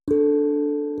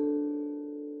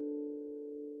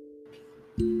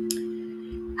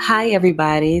Hi,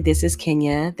 everybody. This is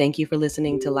Kenya. Thank you for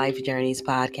listening to Life Journeys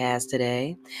podcast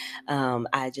today.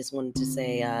 I just wanted to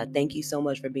say thank you so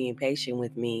much for being patient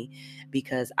with me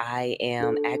because I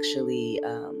am actually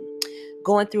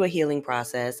going through a healing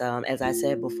process. As I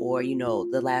said before,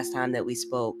 the last time that we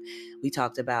spoke, we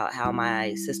talked about how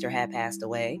my sister had passed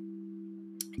away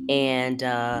and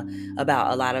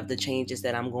about a lot of the changes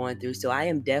that I'm going through. So I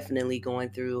am definitely going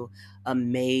through a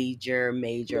major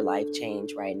life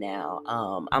change right now.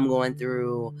 I'm going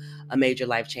through a major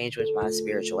life change with my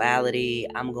spirituality.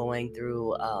 I'm going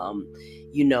through,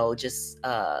 just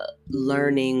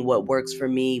learning what works for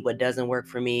me, what doesn't work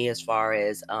for me, as far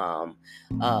as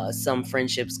some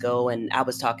friendships go. And I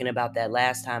was talking about that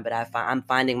last time, but I'm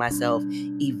finding myself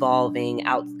evolving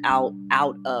out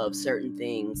of certain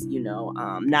things.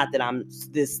 Not that I'm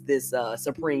this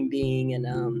supreme being and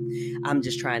I'm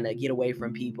just trying to get away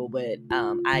from people, but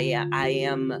I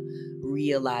am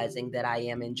realizing that I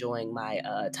am enjoying my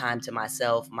time to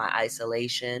myself, my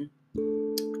isolation.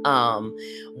 um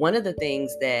One of the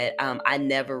things that I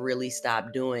never really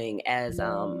stopped doing as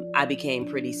I became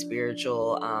pretty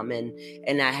spiritual,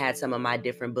 and I had some of my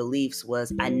different beliefs,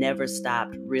 was I never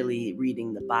stopped really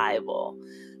reading the Bible.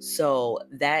 So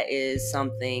that is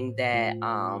something that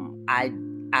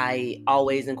I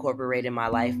always incorporate in my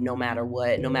life, no matter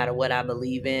what I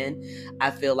believe in.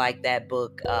 I feel like that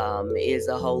book is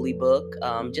a holy book,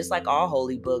 just like all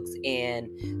holy books, and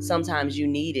sometimes you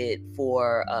need it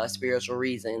for a spiritual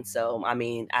reason. So, I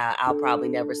mean, I'll probably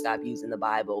never stop using the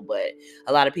Bible, but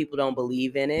a lot of people don't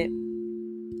believe in it,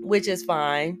 which is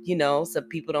fine. Some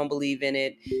people don't believe in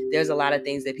it. There's a lot of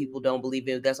things that people don't believe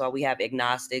in. That's why we have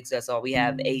agnostics. That's why we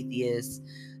have atheists.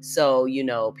 So,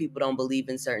 people don't believe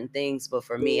in certain things, but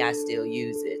for me, I still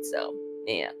use it. So,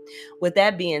 yeah. With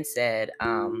that being said,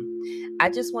 I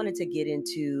just wanted to get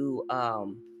into,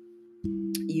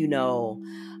 you know,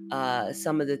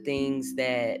 some of the things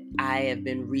that I have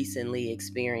been recently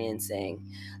experiencing.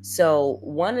 So,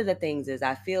 one of the things is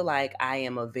I feel like I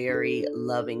am a very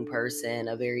loving person,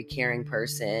 a very caring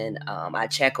person. I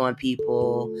check on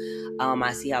people,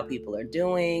 I see how people are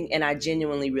doing, and I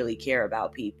genuinely really care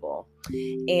about people.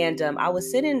 And I was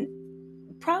sitting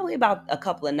probably about a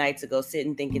couple of nights ago,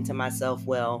 sitting thinking to myself,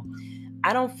 well,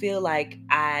 I don't feel like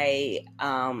I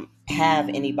have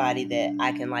anybody that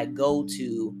I can like go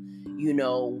to,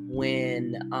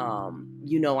 when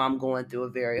I'm going through a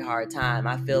very hard time.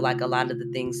 I feel like a lot of the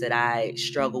things that I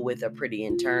struggle with are pretty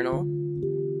internal.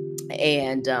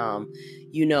 And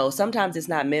sometimes it's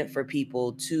not meant for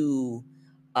people to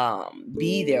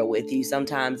be there with you.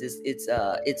 Sometimes it's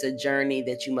a journey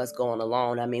that you must go on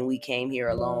alone. I mean, we came here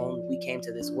alone, we came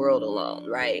to this world alone,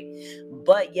 right?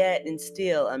 But yet and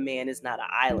still, a man is not an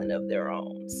island of their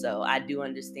own. So I do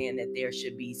understand that there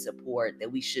should be support,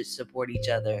 that we should support each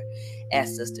other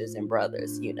as sisters and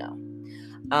brothers.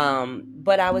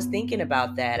 But I was thinking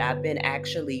about that. I've been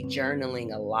actually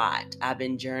journaling a lot. I've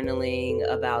been journaling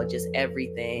about just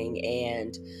everything.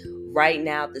 And right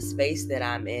now, the space that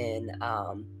I'm in,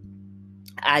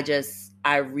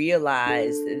 I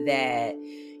realized that,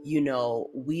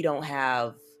 we don't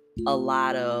have a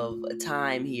lot of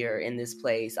time here in this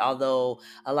place. Although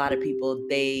a lot of people,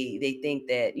 they think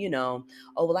that,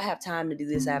 oh, well, I have time to do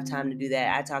this, I have time to do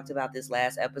that. I talked about this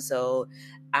last episode.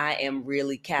 I am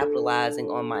really capitalizing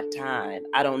on my time.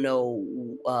 I don't know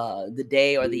the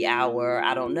day or the hour.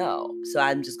 I don't know. So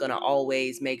I'm just going to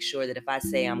always make sure that if I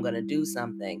say I'm going to do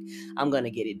something, I'm going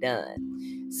to get it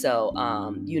done. So,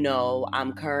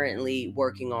 I'm currently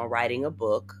working on writing a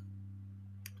book.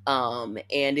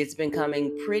 And it's been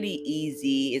coming pretty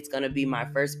easy. It's going to be my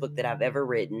first book that I've ever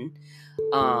written.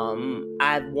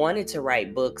 I've wanted to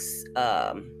write books.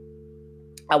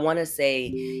 I want to say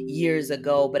years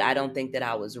ago, but I don't think that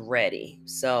I was ready.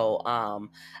 So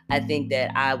I think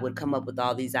that I would come up with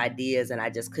all these ideas and I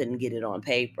just couldn't get it on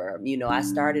paper. I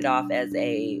started off as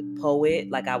a poet,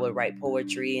 like I would write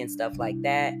poetry and stuff like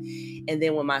that. And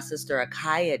then when my sister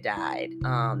Akaya died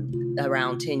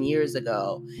around 10 years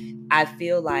ago, I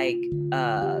feel like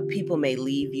people may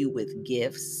leave you with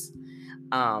gifts,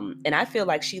 and I feel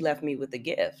like she left me with a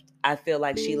gift. I feel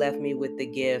like she left me with the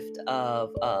gift of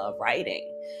writing.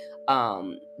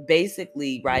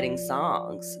 Basically writing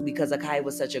songs, because Akai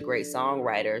was such a great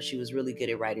songwriter. She was really good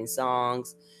at writing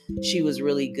songs. She was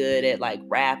really good at like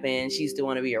rapping. She used to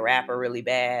want to be a rapper really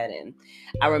bad. And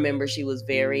I remember she was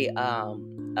very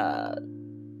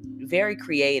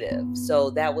creative. So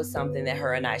that was something that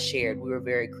her and I shared. We were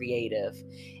very creative.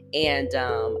 And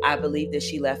I believe that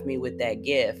she left me with that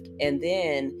gift. And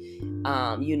then,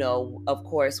 of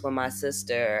course, when my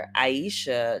sister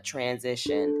Aisha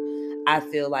transitioned, I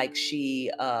feel like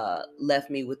she left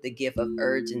me with the gift of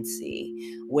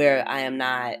urgency where I am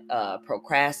not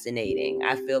procrastinating.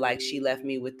 I feel like she left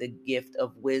me with the gift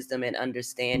of wisdom and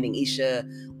understanding. Isha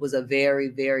was a very,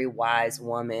 very wise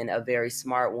woman, a very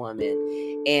smart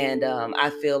woman. And I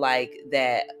feel like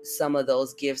that some of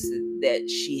those gifts that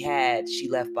she had, she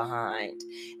left behind.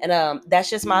 And that's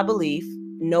just my belief.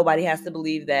 Nobody has to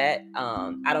believe that.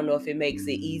 I don't know if it makes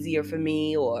it easier for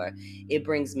me or it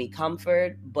brings me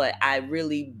comfort, but I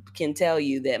really can tell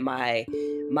you that my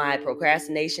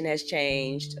procrastination has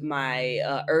changed.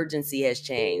 My urgency has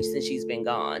changed since she's been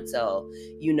gone. So,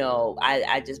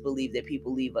 I just believe that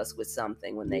people leave us with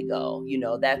something when they go.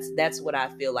 That's what I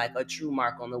feel like a true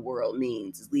mark on the world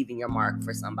means, is leaving your mark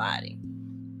for somebody.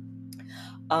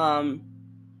 Um,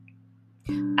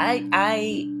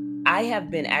 I have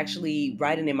been actually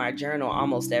writing in my journal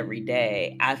almost every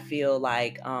day. I feel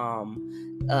like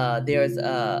there's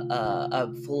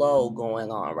a flow going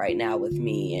on right now with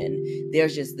me, and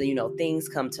there's just things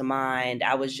come to mind.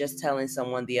 I was just telling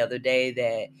someone the other day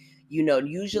that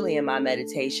usually in my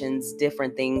meditations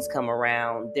different things come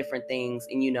around, different things,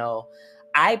 and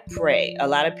I pray. A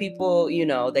lot of people,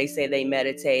 they say they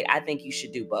meditate. I think you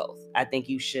should do both. I think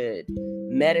you should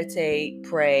meditate,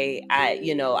 pray. I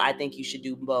think you should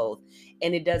do both.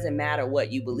 And it doesn't matter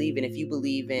what you believe in. If you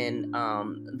believe in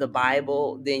the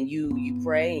Bible, then you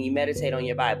pray and you meditate on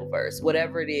your Bible verse.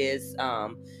 Whatever it is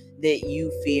that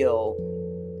you feel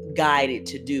guided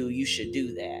to do, you should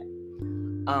do that.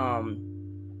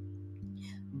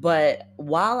 But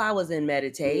while I was in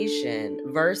meditation,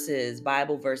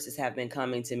 Bible verses have been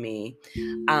coming to me.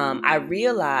 I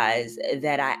realized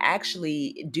that I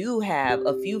actually do have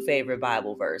a few favorite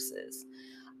Bible verses.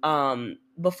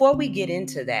 Before we get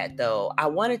into that, though, I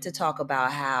wanted to talk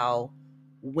about how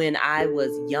when I was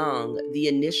young, the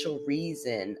initial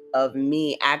reason of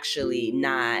me actually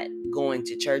not going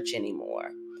to church anymore.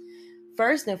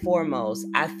 First and foremost,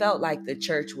 I felt like the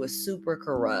church was super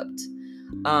corrupt.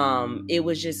 It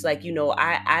was just like,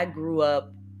 I grew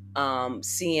up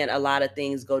seeing a lot of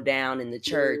things go down in the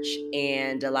church,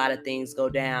 and a lot of things go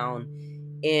down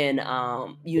in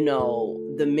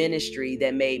the ministry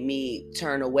that made me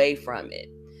turn away from it.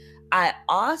 I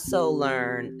also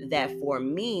learned that for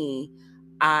me,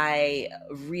 I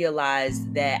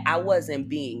realized that I wasn't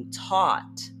being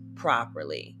taught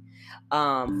properly.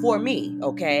 For me,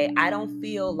 okay, I don't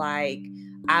feel like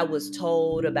I was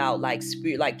told about like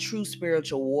true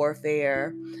spiritual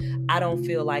warfare. I don't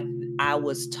feel like I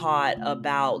was taught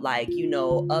about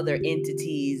other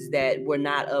entities that were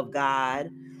not of God.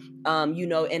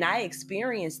 And I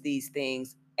experienced these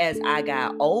things as I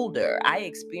got older. I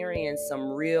experienced some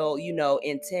real,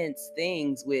 intense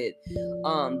things with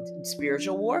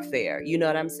spiritual warfare. You know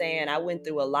what I'm saying? I went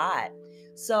through a lot.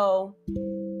 So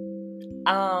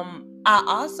I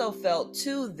also felt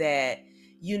too that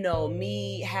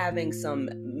me having some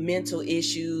mental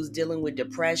issues, dealing with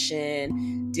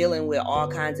depression, dealing with all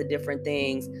kinds of different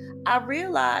things, I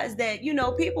realized that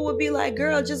people would be like,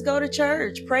 girl, just go to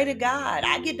church, pray to God.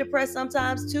 I get depressed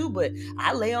sometimes too, but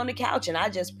I lay on the couch and I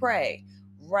just pray.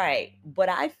 Right, but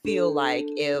I feel like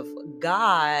if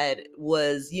God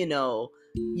was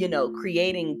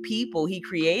creating people, he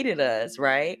created us,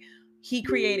 right? He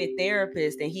created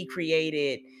therapists and he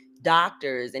created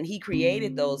doctors, and he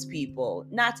created those people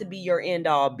not to be your end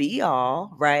all be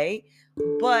all, right?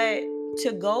 But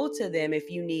to go to them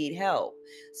if you need help.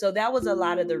 So that was a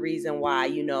lot of the reason why,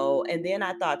 and then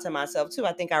I thought to myself too,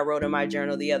 I think I wrote in my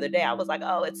journal the other day, I was like,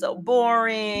 oh, it's so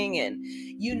boring. And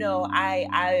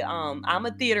I'm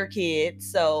a theater kid,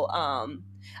 so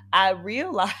I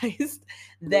realized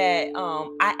that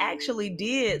I actually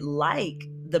did like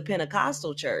the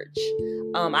Pentecostal church.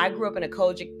 I grew up in a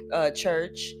Kojic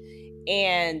church,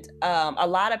 and a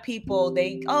lot of people,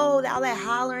 all that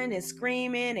hollering and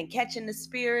screaming and catching the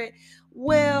spirit.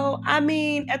 Well, I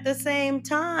mean, at the same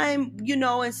time,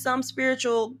 in some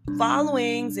spiritual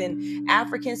followings and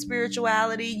African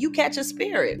spirituality, you catch a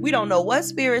spirit. We don't know what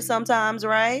spirit sometimes,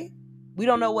 right? We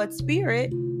don't know what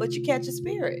spirit, but you catch a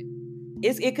spirit.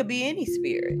 It could be any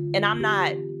spirit. And I'm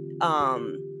not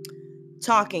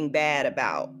talking bad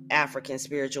about African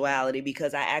spirituality,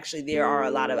 because I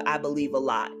believe a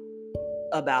lot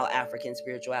about African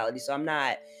spirituality. So I'm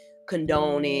not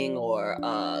condoning or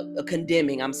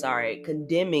condemning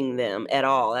them at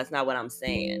all. That's not what I'm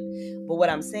saying. But what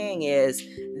I'm saying is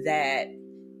that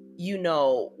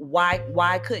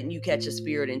why couldn't you catch a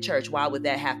spirit in church? Why would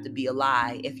that have to be a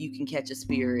lie if you can catch a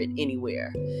spirit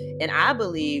anywhere? And I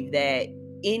believe that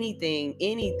anything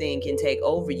can take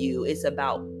over you. It's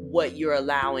about what you're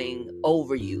allowing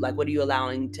over you. Like, what are you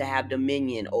allowing to have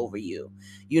dominion over you?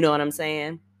 You know what I'm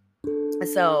saying?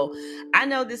 So I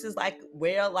know this is like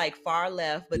far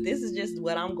left, but this is just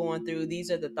what I'm going through.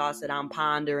 These are the thoughts that I'm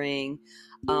pondering.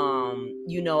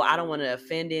 I don't want to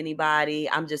offend anybody.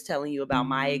 I'm just telling you about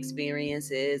my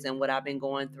experiences and what I've been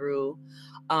going through.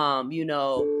 And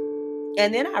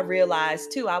then I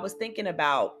realized too, I was thinking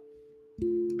about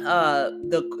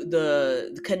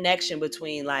the connection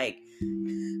between like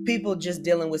people just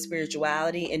dealing with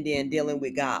spirituality and then dealing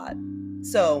with God.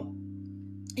 So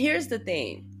here's the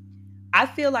thing. I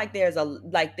feel like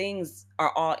things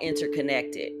are all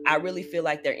interconnected. I really feel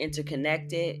like they're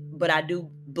interconnected, but I do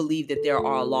believe that there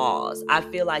are laws. I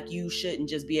feel like you shouldn't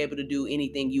just be able to do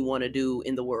anything you want to do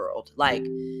in the world. Like,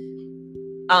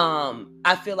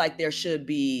 I feel like there should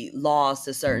be laws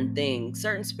to certain things,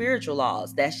 certain spiritual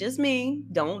laws. That's just me.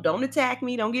 Don't attack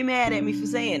me. Don't get mad at me for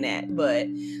saying that. But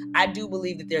I do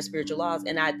believe that there's spiritual laws,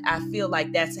 and I feel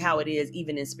like that's how it is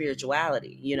even in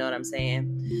spirituality. You know what I'm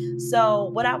saying? So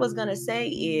what I was gonna say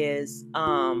is,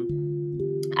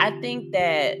 I think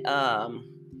that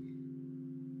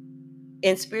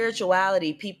in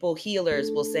spirituality,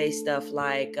 healers will say stuff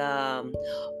like,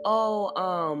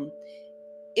 "Oh,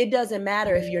 it doesn't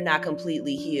matter if you're not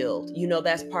completely healed.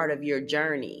 That's part of your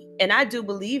journey." And I do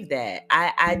believe that.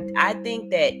 I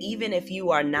think that even if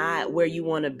you are not where you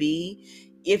want to be,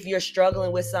 if you're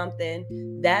struggling with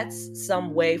something, that's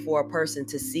some way for a person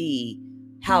to see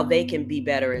how they can be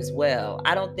better as well.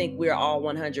 I don't think we're all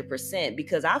 100%,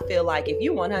 because I feel like if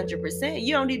you're 100%,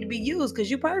 you don't need to be used because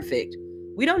you're perfect.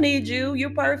 We don't need you.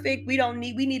 You're perfect. We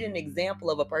need an example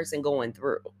of a person going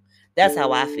through. That's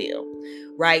how I feel.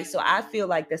 Right? So I feel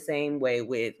like the same way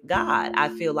with God. I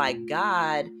feel like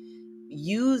God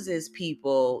uses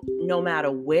people no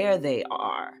matter where they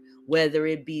are, whether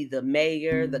it be the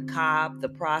mayor, the cop, the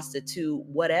prostitute,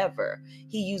 whatever.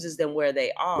 He uses them where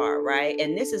they are, right?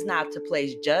 And this is not to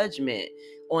place judgment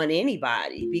on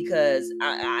anybody, because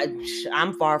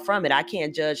I'm far from it. I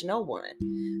can't judge no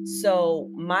one. So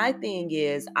my thing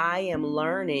is, I am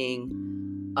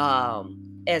learning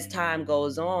as time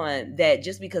goes on, that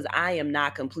just because I am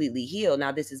not completely healed,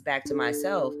 now this is back to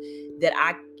myself, that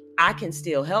I can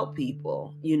still help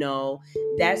people.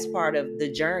 That's part of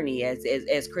the journey,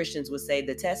 as Christians would say,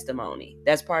 the testimony.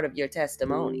 That's part of your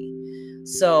testimony.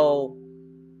 So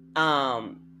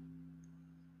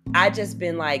I just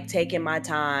been like taking my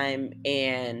time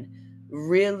and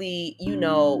really,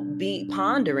 be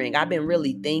pondering. I've been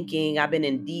really thinking. I've been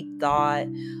in deep thought.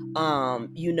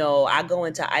 I go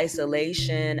into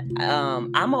isolation.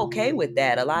 I'm okay with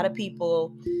that. A lot of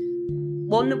people,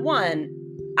 well, one,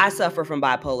 I suffer from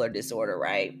bipolar disorder,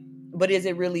 right? But is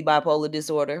it really bipolar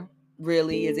disorder?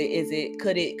 Really?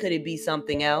 Could it be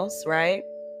something else, right?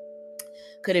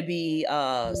 Could it be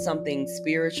something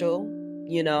spiritual,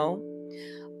 you know?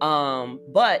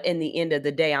 But in the end of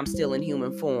the day, I'm still in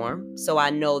human form. So I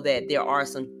know that there are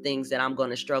some things that I'm going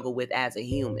to struggle with as a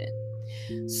human.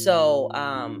 So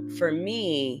for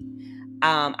me,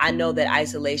 I know that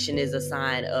isolation is a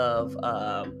sign of,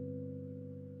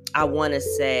 I want to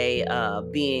say,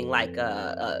 being like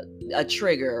a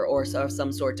trigger or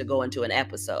some sort to go into an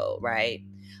episode, right?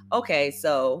 Okay,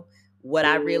 so what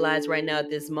I realize right now at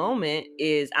this moment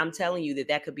is, I'm telling you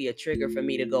that could be a trigger for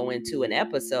me to go into an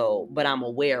episode, but I'm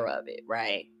aware of it,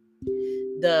 right?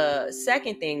 The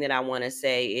second thing that I want to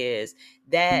say is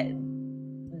that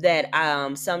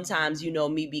sometimes,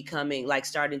 me becoming like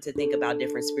starting to think about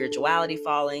different spirituality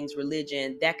fallings,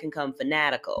 religion, that can come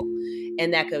fanatical,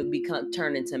 and that could become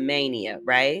turn into mania,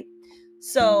 right?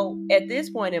 So at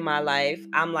this point in my life,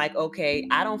 I'm like, okay,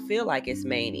 I don't feel like it's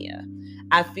mania.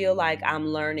 I feel like I'm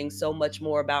learning so much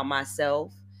more about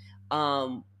myself.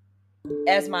 um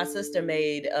as my sister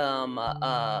made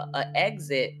a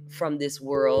exit from this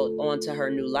world onto her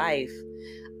new life,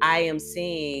 I'm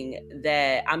seeing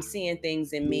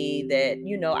things in me that,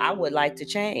 I would like to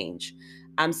change.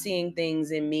 I'm seeing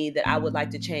things in me that I would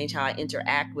like to change how I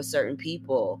interact with certain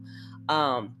people.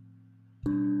 Um,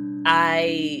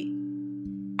 I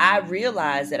I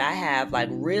realize that I have like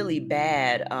really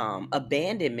bad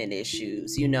abandonment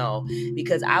issues,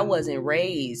 because I wasn't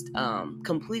raised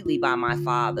completely by my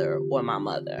father or my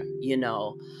mother.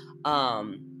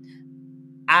 Um,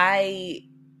 I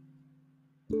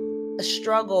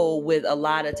struggle with a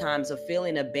lot of times of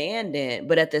feeling abandoned,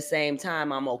 but at the same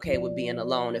time, I'm okay with being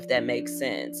alone, if that makes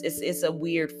sense. It's a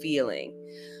weird feeling,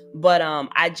 but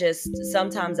I just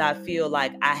sometimes I feel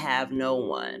like I have no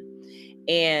one.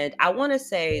 And I want to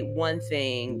say one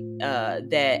thing,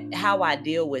 that how I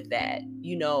deal with that.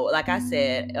 Like I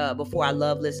said before, I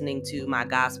love listening to my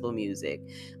gospel music.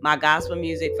 My gospel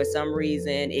music, for some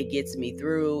reason, it gets me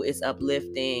through. It's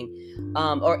uplifting,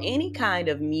 or any kind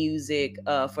of music,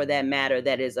 for that matter,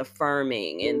 that is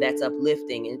affirming and that's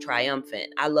uplifting and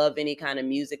triumphant. I love any kind of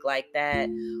music like that,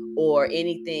 or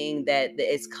anything that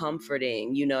is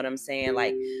comforting. You know what I'm saying?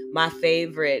 Like, my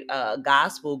favorite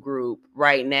gospel group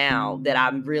right now that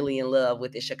I'm really in love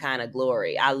with is Shekinah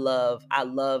Glory. I love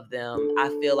them. I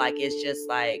feel like it's just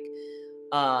like,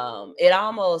 it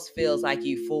almost feels like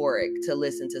euphoric to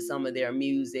listen to some of their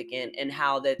music, and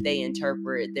how that they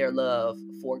interpret their love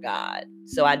for God.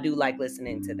 So I do like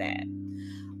listening to that.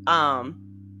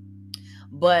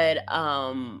 But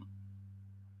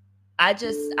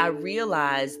I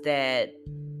realized that,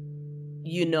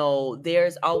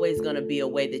 there's always going to be a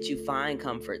way that you find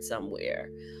comfort somewhere.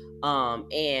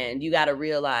 And you got to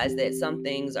realize that some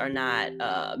things are not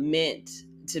meant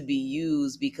to be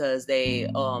used, because they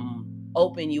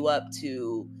open you up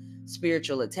to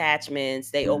spiritual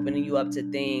attachments. They open you up to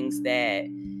things that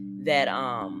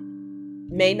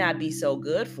may not be so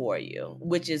good for you,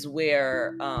 which is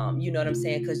where, you know what I'm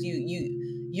saying? Because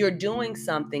you're doing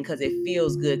something because it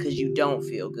feels good, because you don't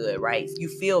feel good, right? You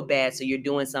feel bad, so you're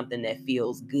doing something that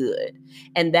feels good.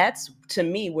 And that's, to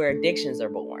me, where addictions are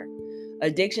born.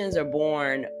 Addictions are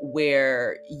born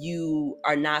where you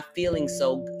are not feeling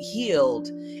so healed,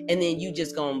 and then you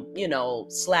just gonna,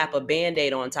 slap a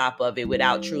band-aid on top of it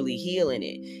without truly healing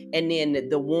it. And then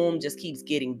the wound just keeps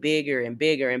getting bigger and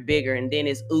bigger and bigger, and then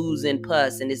it's oozing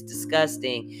pus and it's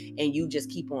disgusting, and you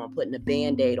just keep on putting a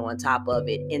band-aid on top of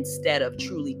it, instead of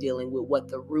truly dealing with what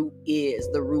the root is,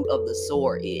 the root of the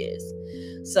sore is.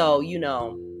 So,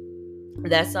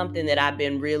 that's something that I've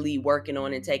been really working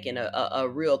on, and taking a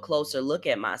real closer look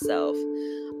at myself.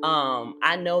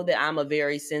 I know that I'm a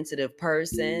very sensitive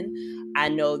person. I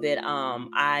know that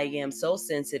I am so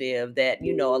sensitive that,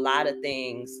 a lot of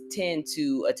things tend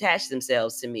to attach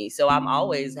themselves to me. So I'm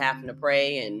always having to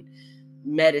pray and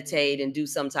meditate and do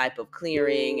some type of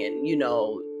clearing, and,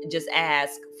 just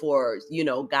ask for,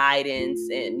 guidance.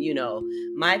 And,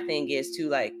 my thing is to,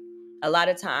 like, a lot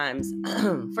of times,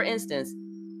 for instance,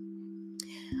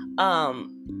 um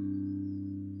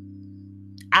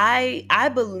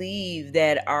I believe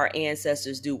that our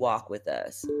ancestors do walk with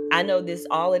us. I know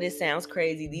all of this sounds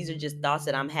crazy. These are just thoughts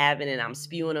that I'm having, and I'm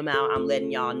spewing them out. I'm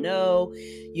letting y'all know.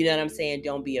 You know what I'm saying?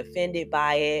 Don't be offended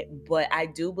by it. But I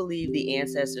do believe the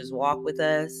ancestors walk with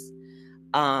us.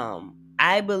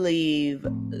 I believe,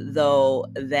 though,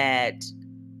 that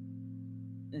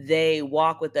they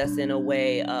walk with us in a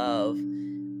way of,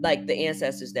 like, the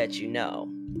ancestors that you know,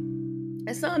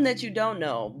 and some that you don't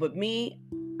know. But me,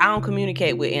 I don't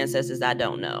communicate with ancestors I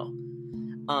don't know.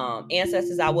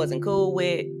 Ancestors I wasn't cool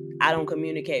with, I don't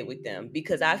communicate with them,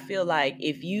 because I feel like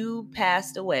if you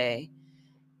passed away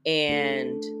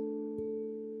and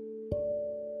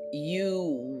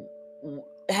you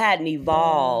hadn't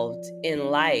evolved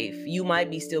in life, you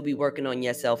might still be working on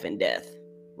yourself in death,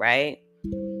 right?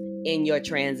 In your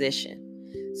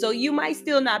transition. So you might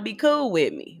still not be cool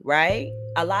with me, right?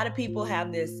 A lot of people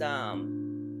have this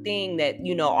thing that,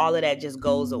 all of that just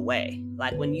goes away.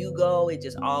 Like, when you go, it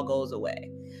just all goes away.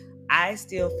 I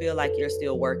still feel like you're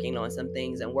still working on some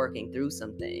things and working through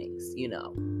some things.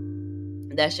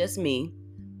 That's just me.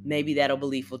 Maybe that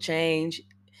belief will change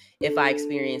if I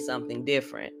experience something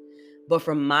different. But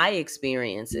from my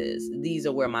experiences, these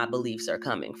are where my beliefs are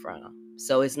coming from.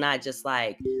 So it's not just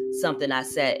like something I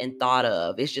sat and thought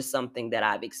of. It's just something that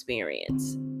I've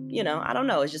experienced. I don't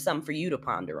know. It's just something for you to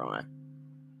ponder on.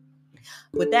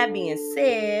 With that being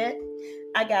said,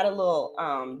 I got a little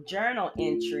journal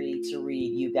entry to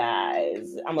read, you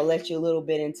guys. I'm gonna let you a little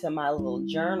bit into my little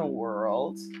journal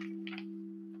world.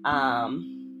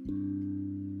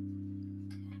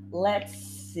 Let's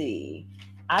see.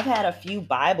 I've had a few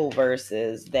Bible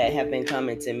verses that have been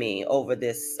coming to me over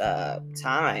this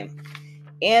time,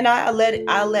 and I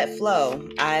let flow.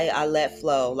 I let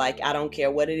flow. Like, I don't care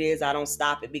what it is. I don't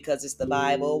stop it because it's the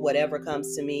Bible. Whatever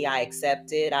comes to me, I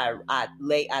accept it. I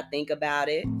think about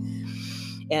it,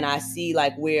 and I see,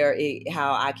 like,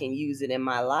 how I can use it in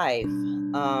my life.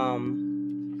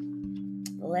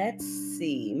 Let's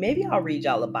see. Maybe I'll read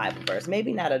y'all a Bible verse.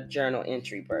 Maybe not a journal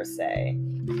entry per se.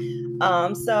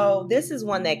 So this is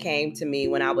one that came to me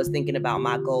when I was thinking about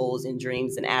my goals and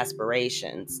dreams and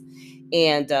aspirations.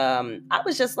 And I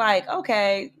was just like,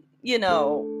 okay,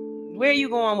 where are you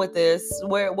going with this?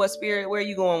 What spirit, where are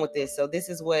you going with this? So this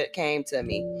is what came to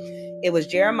me. It was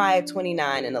Jeremiah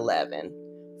 29:11.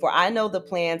 For I know the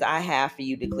plans I have for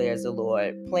you, declares the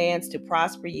Lord, plans to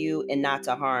prosper you and not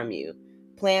to harm you,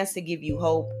 plans to give you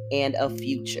hope and a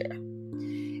future.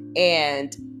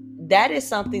 And that is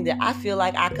something that I feel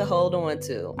like I could hold on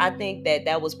to. I think that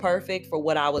that was perfect for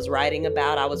what I was writing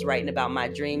about. I was writing about my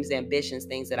dreams, ambitions,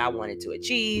 things that I wanted to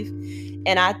achieve.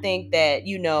 And I think that,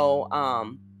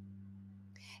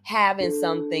 having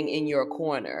something in your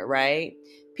corner, right?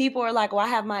 People are like, well, I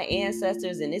have my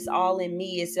ancestors and it's all in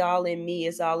me. It's all in me.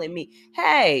 It's all in me.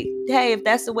 Hey, if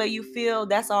that's the way you feel,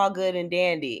 that's all good and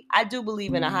dandy. I do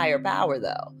believe in a higher power,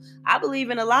 though. I believe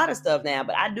in a lot of stuff now,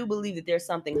 but I do believe that there's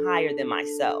something higher than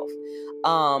myself.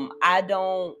 I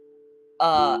don't,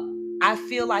 I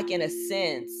feel like in a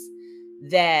sense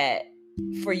that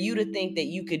for you to think that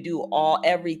you could do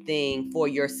everything for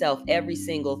yourself, every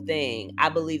single thing, I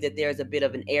believe that there's a bit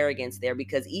of an arrogance there,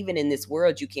 because even in this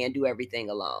world, you can't do everything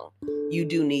alone. You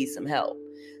do need some help.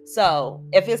 So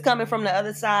if it's coming from the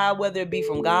other side, whether it be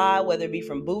from God, whether it be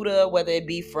from Buddha, whether it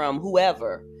be from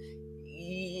whoever,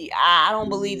 I don't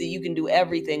believe that you can do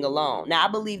everything alone. Now,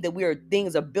 I believe that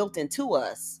things are built into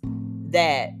us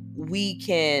that we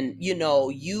can,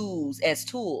 use as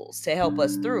tools to help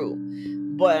us through.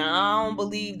 But I don't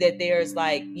believe that there's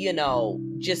like,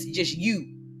 just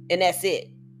you and that's it.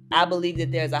 I believe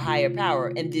that there's a higher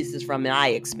power, and this is from my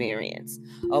experience.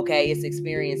 Okay, it's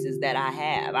experiences that I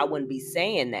have. I wouldn't be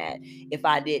saying that if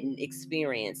I didn't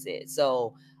experience it.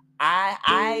 So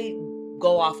I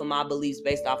go off of my beliefs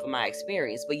based off of my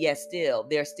experience. But yes,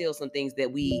 there's still some things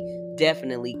that we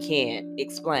definitely can't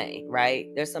explain, right?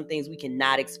 There's some things we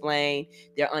cannot explain.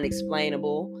 They're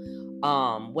unexplainable.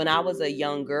 When I was a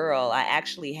young girl, I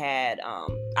actually had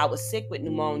I was sick with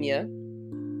pneumonia.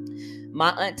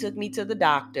 My aunt took me to the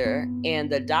doctor, and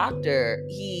the doctor,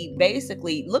 he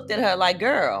basically looked at her like,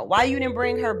 girl, why you didn't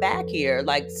bring her back here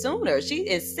like sooner? She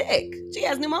is sick. She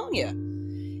has pneumonia.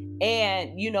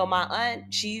 And my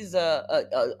aunt, she's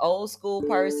a old school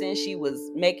person. She was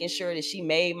making sure that she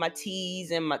made my teas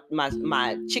and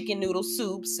my chicken noodle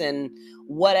soups and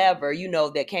whatever,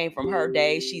 that came from her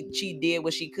day. She did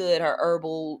what she could, her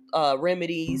herbal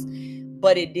remedies,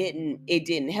 but it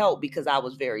didn't help because I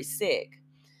was very sick.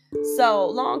 So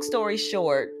long story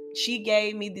short, they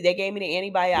gave me the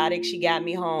antibiotics. She got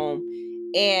me home,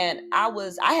 and I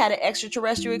had an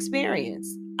extraterrestrial experience.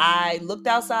 I looked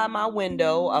outside my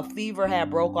window, a fever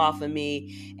had broke off of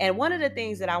me. And one of the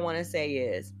things that I want to say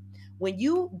is, when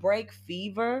you break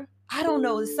fever, I don't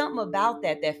know, there's something about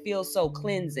that feels so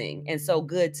cleansing and so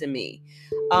good to me.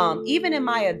 Even in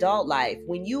my adult life,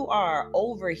 when you are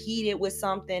overheated with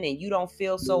something and you don't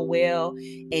feel so well,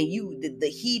 and the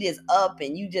heat is up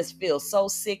and you just feel so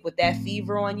sick with that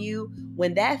fever on you,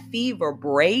 when that fever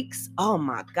breaks, oh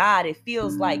my God, it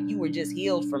feels like you were just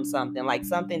healed from something, like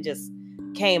something just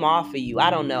came off of you. I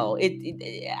don't know.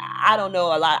 I don't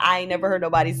know a lot. I ain't never heard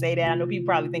nobody say that. I know people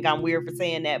probably think I'm weird for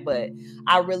saying that, but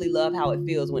I really love how it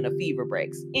feels when a fever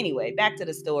breaks. Anyway, back to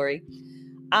the story.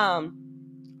 I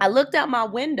looked out my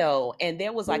window, and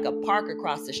there was like a park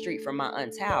across the street from my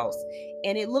aunt's house,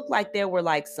 and it looked like there were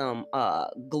like some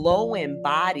glowing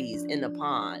bodies in the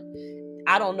pond.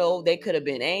 I don't know, they could have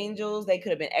been angels, they could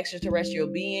have been extraterrestrial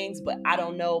beings, but I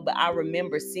don't know. But I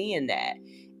remember seeing that.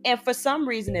 And for some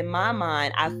reason in my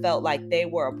mind, I felt like they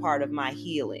were a part of my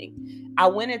healing. I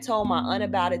went and told my aunt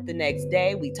about it the next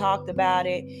day. We talked about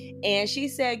it. And she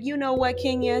said, you know what,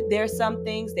 Kenya, there's some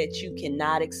things that you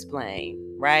cannot explain,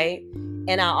 right?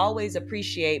 And I always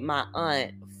appreciate my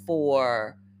aunt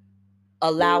for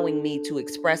allowing me to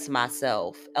express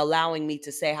myself, allowing me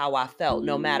to say how I felt,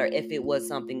 no matter if it was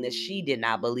something that she did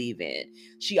not believe in.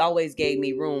 She always gave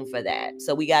me room for that.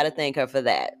 So we got to thank her for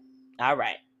that. All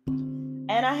right.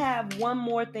 And I have one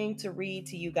more thing to read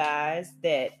to you guys,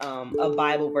 that a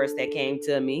Bible verse that came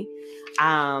to me.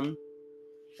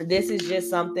 This is just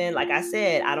something, like I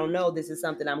said, I don't know. This is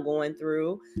something I'm going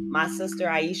through. My sister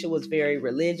Aisha was very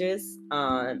religious.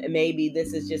 And maybe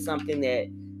this is just something that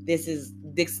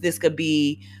this could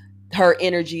be her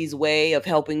energy's way of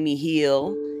helping me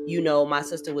heal. My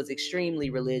sister was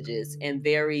extremely religious and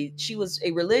she was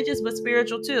a religious but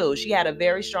spiritual too. She had a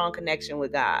very strong connection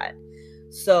with God.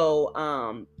 So,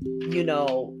 I'm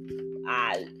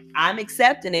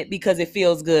accepting it because it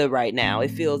feels good right now.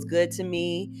 It feels good to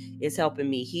me. It's helping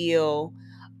me heal.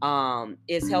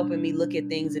 It's helping me look at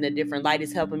things in a different light.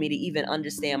 It's helping me to even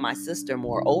understand my sister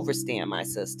more, overstand my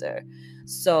sister.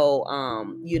 So, I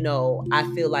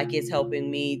feel like it's helping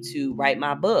me to write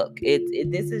my book.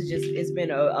 It's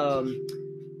been a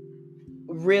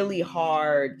really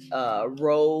hard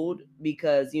road,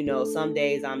 because some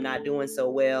days I'm not doing so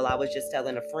well. I was just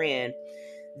telling a friend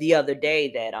the other day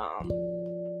that um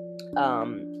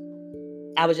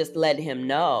I was just letting him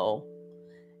know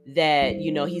that,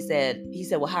 he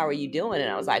said, well, how are you doing? And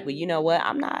I was like, well, you know what?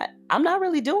 I'm not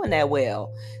really doing that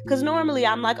well. Because normally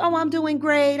I'm like, oh, I'm doing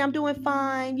great. I'm doing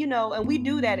fine, and we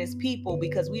do that as people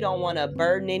because we don't want to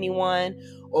burden anyone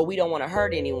or we don't want to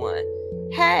hurt anyone.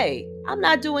 Hey, I'm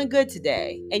not doing good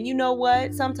today. And you know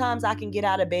what? Sometimes I can get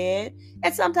out of bed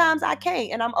and sometimes I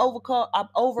can't. And I'm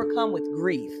overcome with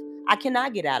grief. I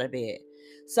cannot get out of bed.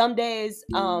 Some days,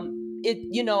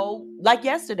 like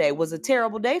yesterday was a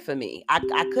terrible day for me. I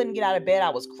couldn't get out of bed. I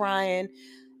was crying.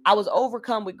 I was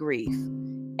overcome with grief.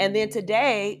 And then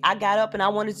today I got up and I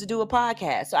wanted to do a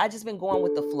podcast. So I just been going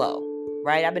with the flow,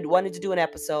 right? I've been wanting to do an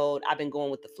episode. I've been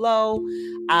going with the flow.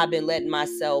 I've been letting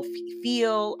myself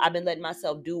feel. I've been letting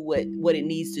myself do what it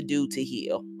needs to do to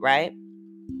heal, right?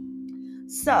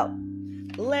 So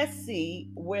let's see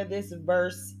where this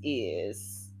verse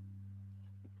is.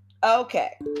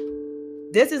 Okay.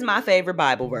 This is my favorite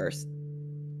Bible verse.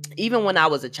 Even when I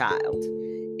was a child,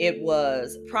 it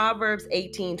was Proverbs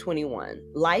 18:21.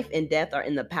 Life and death are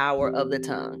in the power of the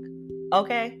tongue.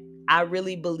 Okay? I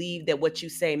really believe that what you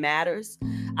say matters.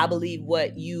 I believe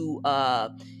what you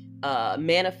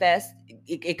manifest,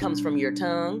 it comes from your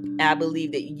tongue. I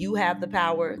believe that you have the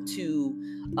power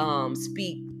to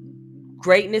speak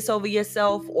greatness over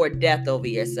yourself or death over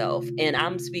yourself. And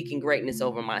I'm speaking greatness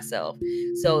over myself.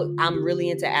 So I'm really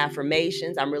into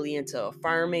affirmations. I'm really into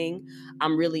affirming.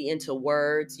 I'm really into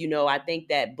words. I think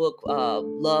that book,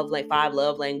 Five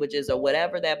Love Languages or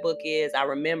whatever that book is, I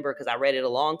remember because I read it a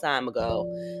long time ago.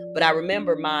 But I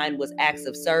remember mine was acts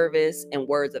of service and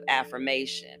words of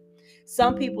affirmation.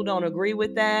 Some people don't agree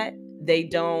with that.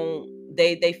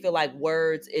 They feel like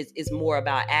words is more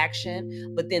about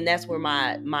action, but then that's where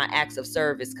my acts of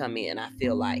service come in. I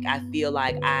feel like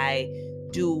I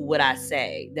do what I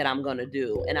say that I'm gonna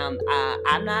do, and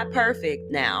I'm not perfect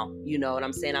now. You know what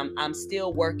I'm saying? I'm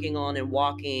still working on and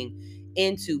walking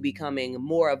into becoming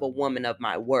more of a woman of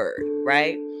my word,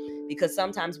 right? Because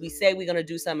sometimes we say we're going to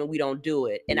do something, we don't do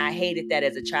it. And I hated that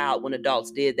as a child when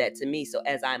adults did that to me. So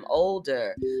as I'm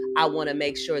older, I want to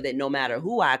make sure that no matter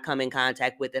who I come in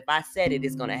contact with, if I said it,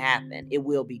 it's going to happen. It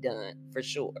will be done for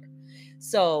sure.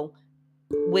 So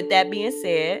with that being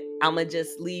said, I'm going to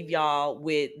just leave y'all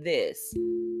with this.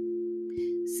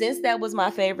 Since that was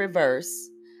my favorite verse,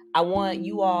 I want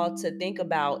you all to think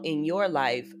about in your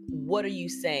life, what are you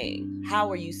saying? How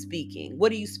are you speaking?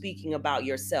 What are you speaking about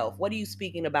yourself? What are you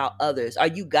speaking about others? Are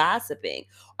you gossiping?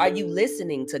 Are you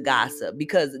listening to gossip?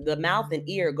 Because the mouth and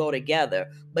ear go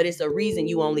together, but it's a reason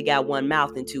you only got one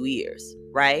mouth and two ears,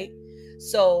 right?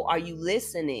 So are you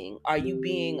listening? Are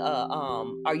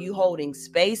you holding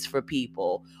space for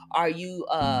people? Are you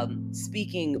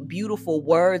speaking beautiful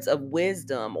words of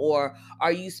wisdom, or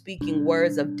are you speaking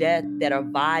words of death that are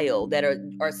vile, that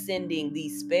are sending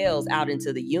these spells out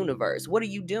into the universe? What are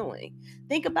you doing?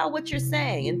 Think about what you're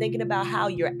saying and thinking about how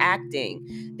you're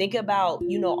acting. Think about,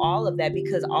 all of that,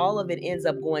 because all of it ends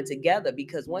up going together.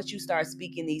 Because once you start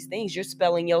speaking these things, you're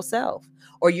spelling yourself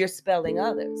or you're spelling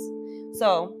others.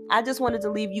 So I just wanted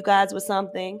to leave you guys with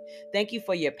something. Thank you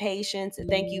for your patience.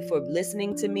 Thank you for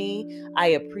listening to me. I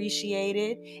appreciate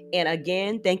it. And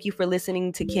again, thank you for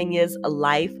listening to Kenya's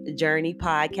Life Journey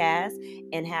podcast,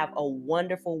 and have a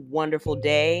wonderful, wonderful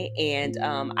day. And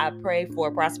I pray for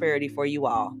prosperity for you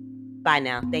all. Bye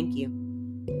now. Thank you.